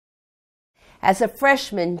As a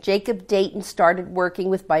freshman, Jacob Dayton started working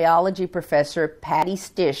with biology professor Patty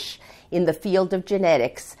Stish in the field of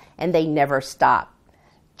genetics, and they never stopped.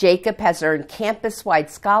 Jacob has earned campus-wide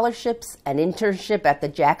scholarships, an internship at the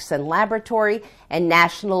Jackson Laboratory, and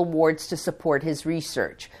national awards to support his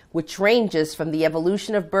research, which ranges from the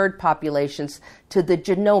evolution of bird populations to the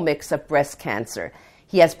genomics of breast cancer.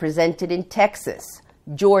 He has presented in Texas,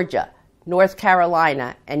 Georgia, North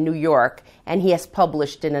Carolina, and New York, and he has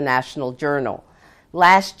published in a national journal.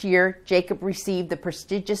 Last year, Jacob received the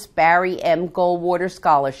prestigious Barry M. Goldwater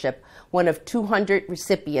Scholarship, one of 200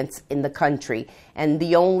 recipients in the country, and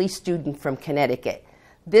the only student from Connecticut.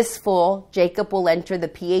 This fall, Jacob will enter the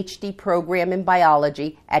PhD program in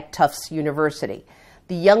biology at Tufts University.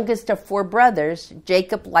 The youngest of 4 brothers,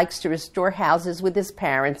 Jacob likes to restore houses with his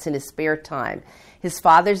parents in his spare time. His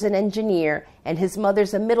father's an engineer, and his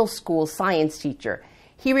mother's a middle school science teacher.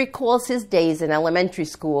 He recalls his days in elementary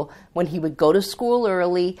school when he would go to school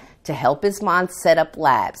early to help his mom set up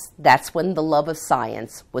labs. That's when the love of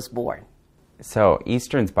science was born. So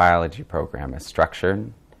Eastern's biology program is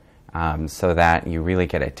structured so that you really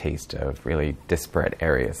get a taste of really disparate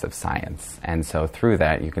areas of science. And so through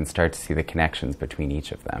that, you can start to see the connections between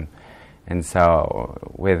each of them. And so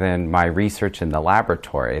within my research in the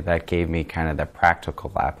laboratory, that gave me kind of the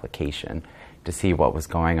practical application to see what was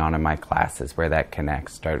going on in my classes, where that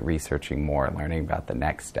connects, start researching more, learning about the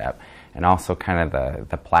next step, and also kind of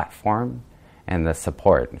the platform and the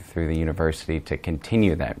support through the university to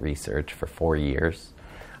continue that research for 4 years.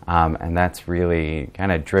 And that's really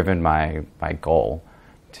kind of driven my goal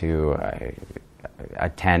to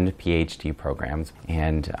attend PhD programs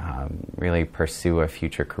and really pursue a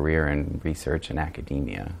future career in research and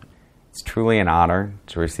academia. It's truly an honor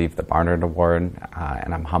to receive the Barnard Award,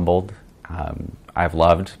 and I'm humbled. I've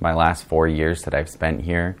loved my last 4 years that I've spent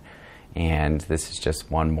here, and this is just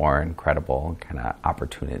one more incredible kind of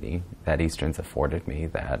opportunity that Eastern's afforded me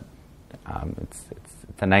that it's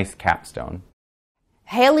a nice capstone.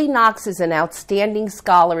 Haley Knox is an outstanding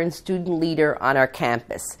scholar and student leader on our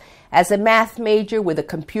campus. As a math major with a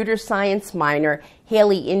computer science minor,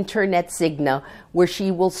 Haley interned at Cigna, where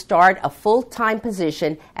she will start a full-time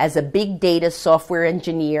position as a big data software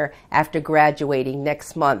engineer after graduating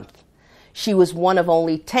next month. She was one of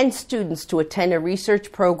only 10 students to attend a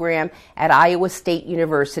research program at Iowa State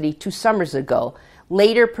University 2 summers ago,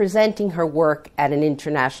 later presenting her work at an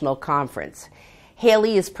international conference.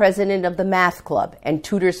 Haley is president of the Math Club and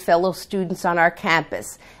tutors fellow students on our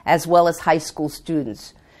campus, as well as high school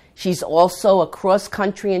students. She's also a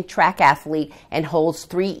cross-country and track athlete and holds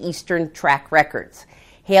 3 Eastern track records.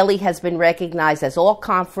 Haley has been recognized as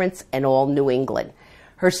All-Conference and All-New England.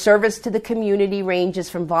 Her service to the community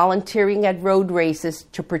ranges from volunteering at road races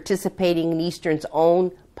to participating in Eastern's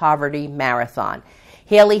own poverty marathon.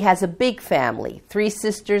 Haley has a big family, 3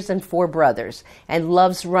 sisters and 4 brothers, and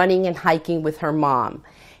loves running and hiking with her mom.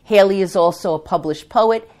 Haley is also a published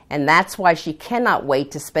poet, and that's why she cannot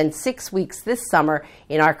wait to spend 6 weeks this summer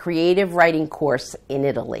in our creative writing course in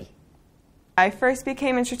Italy. I first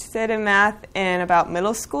became interested in math in about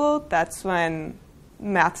middle school. That's when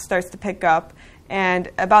math starts to pick up.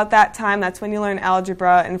 And about that time, that's when you learn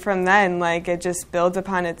algebra, and from then, it just builds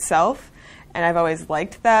upon itself. And I've always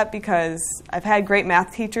liked that because I've had great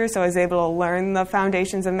math teachers, so I was able to learn the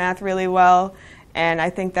foundations of math really well. And I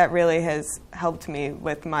think that really has helped me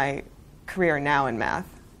with my career now in math.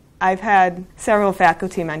 I've had several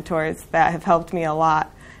faculty mentors that have helped me a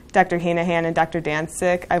lot. Dr. Heenahan and Dr.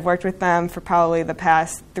 Dansick. I've worked with them for probably the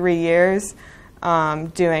past 3 years.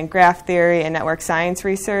 Doing graph theory and network science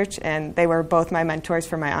research, and they were both my mentors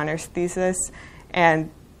for my honors thesis. And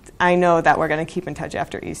I know that we're going to keep in touch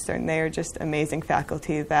after Eastern. They are just amazing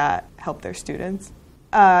faculty that help their students.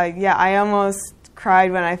 Yeah, I almost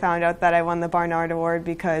cried when I found out that I won the Barnard Award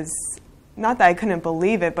because, not that I couldn't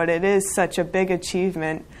believe it, but it is such a big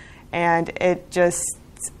achievement, and it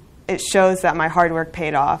shows that my hard work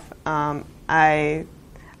paid off.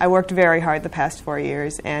 I worked very hard the past 4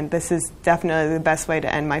 years, and this is definitely the best way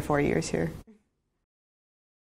to end my 4 years here.